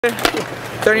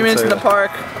30 minutes in the park.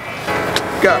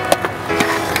 Go.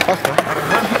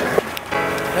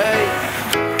 Hey.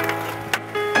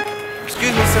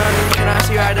 Excuse me, son. Can I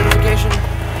see your identification?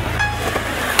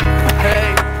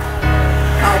 Hey.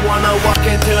 I wanna walk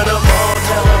into the mall,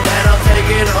 tell them that I'll take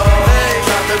it all. Hey.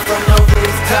 Drop it from the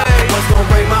rooftop. Hey. What's gonna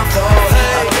break my fall?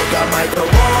 Hey. I think I might go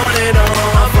on and on.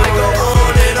 I might go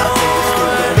on and on.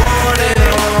 On and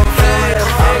on. Hey.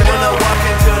 I wanna walk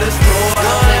into the store.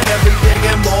 I'll take everything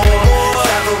and more.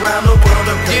 Travel around the world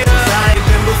to places I ain't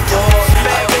been before.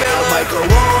 I think I might go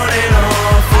on and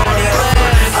on.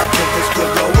 I think this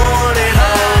could go on and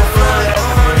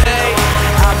on. Hey.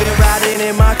 I've been riding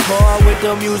in my car with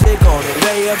the music on it.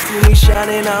 Way up, see me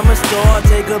shining, I'm a star.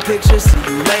 Take a picture, see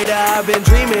you later. I've been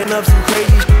dreaming of some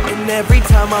crazy shit, and every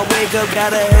time I wake up,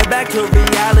 gotta head back to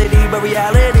reality. But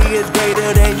reality is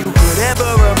greater than you could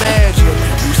ever imagine.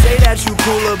 You say that you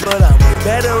cooler, but I'm way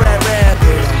better at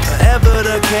rapping. I'm forever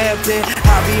the captain.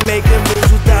 I'll be making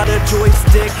moves without a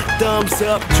joystick. Thumbs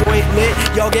up, joint lit.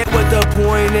 Y'all get what the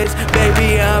point is.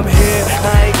 Baby, I'm here,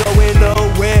 I ain't going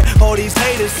nowhere. All these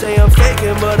haters say I'm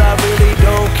faking, but I really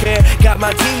don't care. Got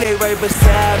my teammate right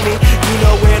beside me, you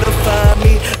know where to find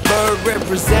me. Bird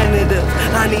representative,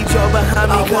 I need y'all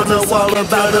behind me, cause it's all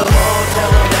about the ball.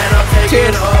 Tell them that I'll take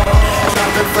it all.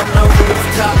 Dropping from the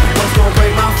rooftop, what's gonna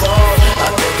break my fall? I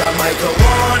think I might go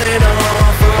on and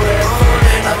on for it.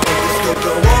 I think this could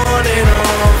go on and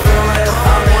on for it.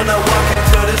 I wanna walk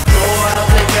into the store, I'll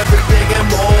take everything and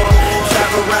more.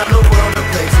 Travel around the world to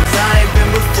places I ain't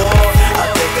been before. I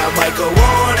think I might go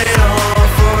on and on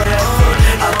for it.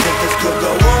 I think this could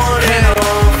go on and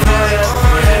on for it.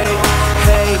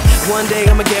 Hey, hey, one day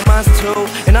I'ma get mine too,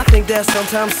 and I think that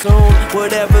sometime soon.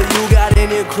 Whatever you got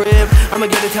in your crib, I'ma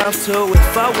get it times two.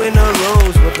 If I win or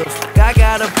lose, what the fuck I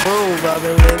gotta prove? I've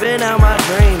been living out my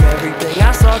dream, everything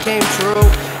I saw came true.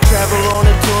 Travel on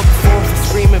a tour, perform for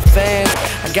screaming fans.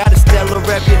 I got a stellar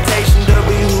reputation to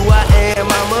be who I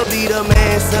am. I'ma be the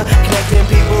man, son. Connecting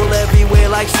people everywhere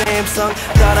like Samsung.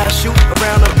 Thought I'd shoot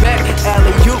around the back,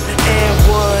 alley-oop and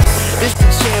one. This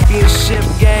the championship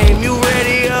game. You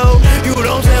ready, yo? You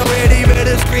don't sound ready,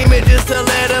 better scream it just to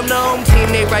let them know.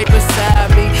 Teammate right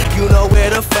beside me, you know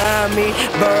where to find me.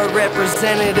 Bird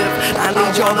representative, I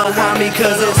need y'all behind me,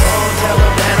 cause it's